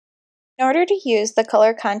In order to use the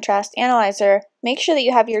Color Contrast Analyzer, make sure that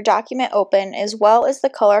you have your document open as well as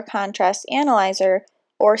the Color Contrast Analyzer,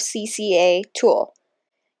 or CCA, tool.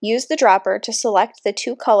 Use the dropper to select the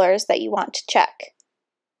two colors that you want to check.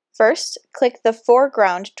 First, click the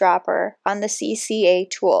Foreground dropper on the CCA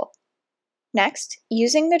tool. Next,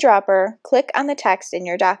 using the dropper, click on the text in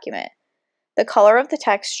your document. The color of the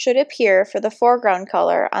text should appear for the foreground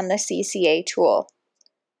color on the CCA tool.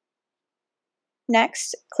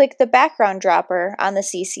 Next, click the Background dropper on the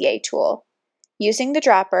CCA tool. Using the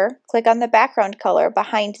dropper, click on the background color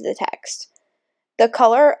behind the text. The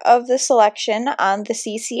color of the selection on the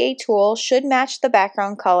CCA tool should match the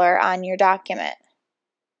background color on your document.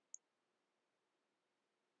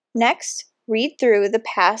 Next, read through the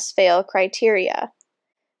pass-fail criteria.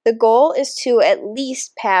 The goal is to at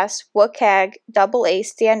least pass WCAG AA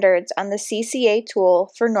standards on the CCA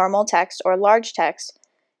tool for normal text or large text,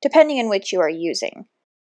 depending on which you are using.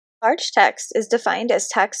 Large text is defined as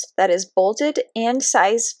text that is bolded and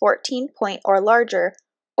size 14 point or larger,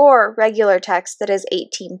 or regular text that is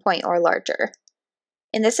 18 point or larger.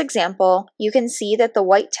 In this example, you can see that the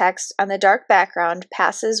white text on the dark background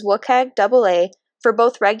passes WCAG AA for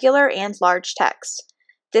both regular and large text.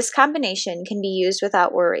 This combination can be used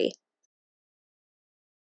without worry.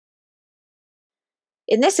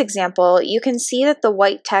 In this example, you can see that the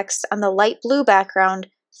white text on the light blue background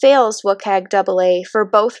fails WCAG AA for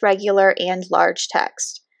both regular and large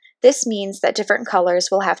text. This means that different colors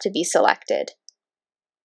will have to be selected.